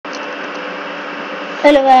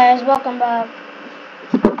Hello guys, welcome back.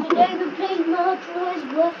 Today we're playing Martro's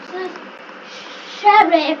versus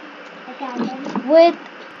Sheriff. With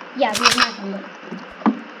we have nothing.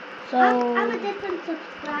 So I'm a different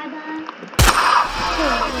subscriber.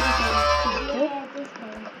 Yeah, this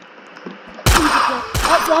game.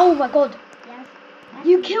 Oh my god. Yes.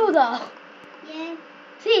 You killed her. Yeah.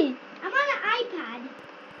 See? I'm on an iPad.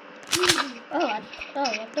 I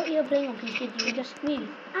thought you were playing on PC. You were just me.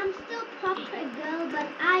 I'm still proper girl, but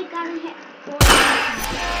I gotta hit 4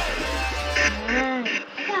 Nice.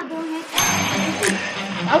 I got a ball hit.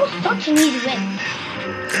 That was such an easy win.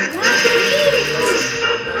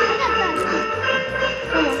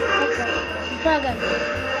 Come on, let's go. Try again.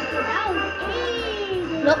 That was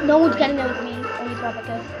easy. No one's getting there with me. Only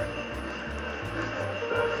Tropica.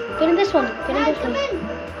 Get in this one. Get in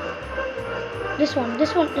this one.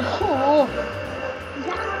 This one. Oh.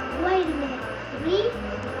 Wait a minute. 3?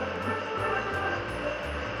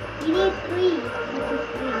 You need 3. This is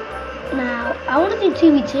 3. Now, I want to do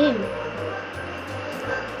 2v2.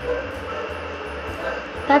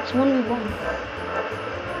 That's 1v1.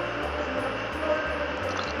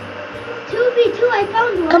 2v2, I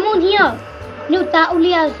found one. Come on here. No, that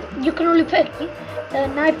only has, you can only pick the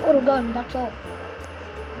knife or a gun, that's all.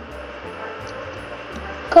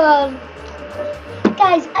 Cause,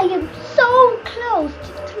 guys, I am so close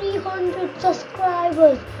to 300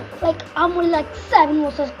 subscribers. Like, I'm only like 7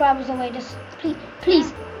 more subscribers away. Just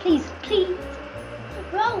please.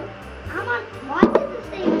 Bro, I'm on, why does it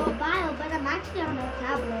say mobile, but I'm actually on a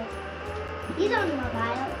tablet. He's on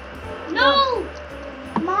mobile. No!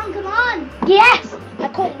 Come on. Yes! I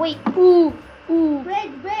can't wait. Ooh.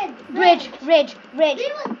 Bridge. Wait,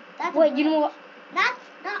 you know what? That's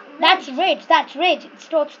not ridge. That's ridge. It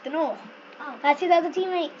starts with the north. Oh. I see the other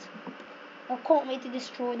teammates. I can't wait to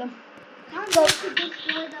destroy them. I'm going to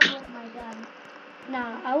destroy them with my gun.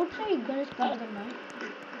 Nah, I would say gun is better than mine.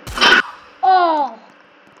 Oh!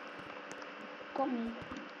 Got me.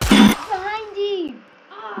 Behind you!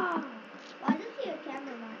 Oh. Why does he a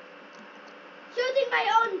cameraman? Shooting my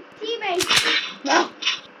own teammates. No!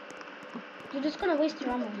 You're just gonna waste your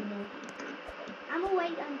ammo, you know. I'm gonna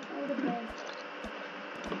wait until the bridge.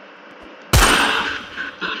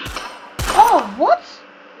 Oh, what?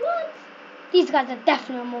 What? These guys are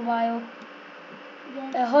definitely on mobile.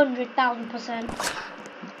 Yes. 100,000%.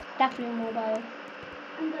 Definitely on mobile.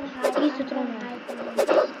 I'm gonna hide. Please I'm do gonna not. hide.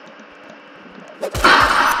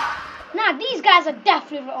 Nah, these guys are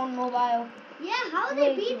definitely on mobile. Yeah, how are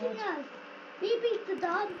they beating us? We beat the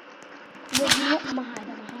dog. Wait, you know, I'm gonna hide.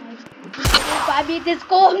 If I beat this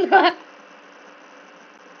corner.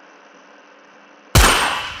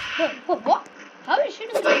 Wait, what? How are you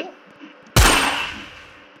shooting me?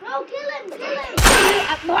 Bro, kill him.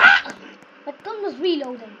 My gun was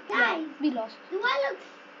reloading. Guys, yeah, we lost. Do I look...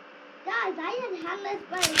 Guys, I had handless,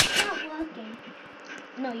 but it's not working.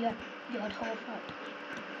 No, you had whole front.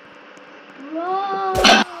 Bro.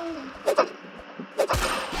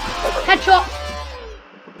 Headshot.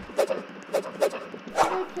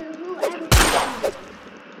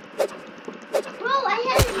 Bro, I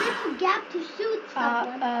had a little gap to shoot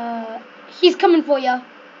someone. He's coming for you.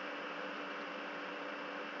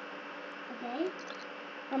 Okay.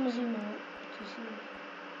 I'm gonna zoom out to see.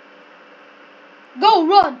 Go,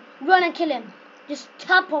 run and kill him. Just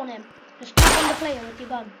tap on him. Just tap on the player with your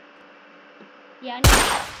gun. Yeah, I know.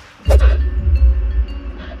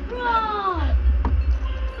 Bro.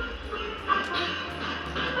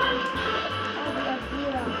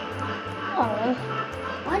 Oh.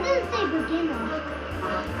 Why does it say beginner?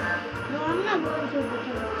 No, I'm not going to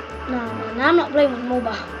beginner. No, I'm not playing with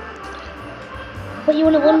mobile. But you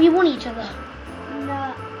wanna 1v1 each other?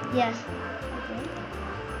 No. Yes.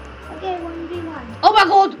 Okay, 1v1. Oh my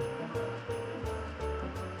god!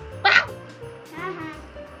 Ah! Haha.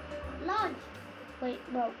 Lodge. Wait,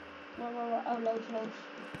 bro. Oh, loads. Lodge.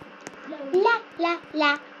 La.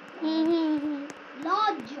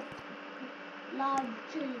 Lodge.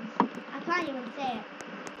 Lodges. I can't even say it.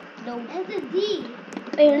 Loads. It's a D.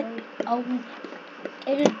 Oh.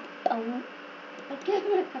 I can't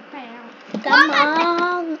make a pound. Come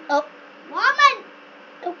on. Oh. Woman.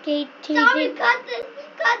 Okay, Sorry, cut this.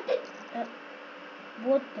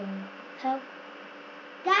 What the hell?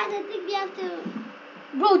 Guys, I think we have to...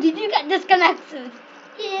 Bro, did you get disconnected?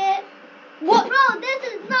 Yeah. What? Bro, this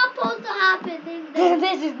is not supposed to happen.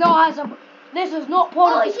 This is not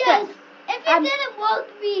part of the script. Yes. If it didn't work,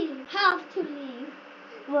 we have to leave.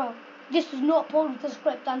 Bro, this is not part of the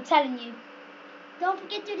script, I'm telling you. Don't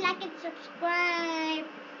forget to like and subscribe.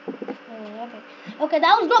 Okay,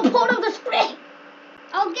 that was not part of the script.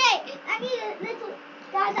 Okay, I need a little...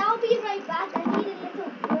 Guys, I'll be right back. I need a little...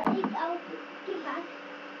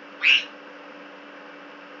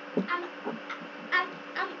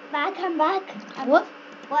 come back. What?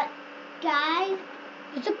 What? Guys,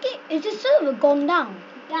 It's okay. Is the server gone down?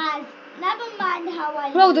 guys, never mind how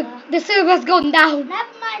I Bro, look. the server's gone down.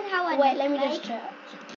 Never mind how I Wait, look, let me right? just check.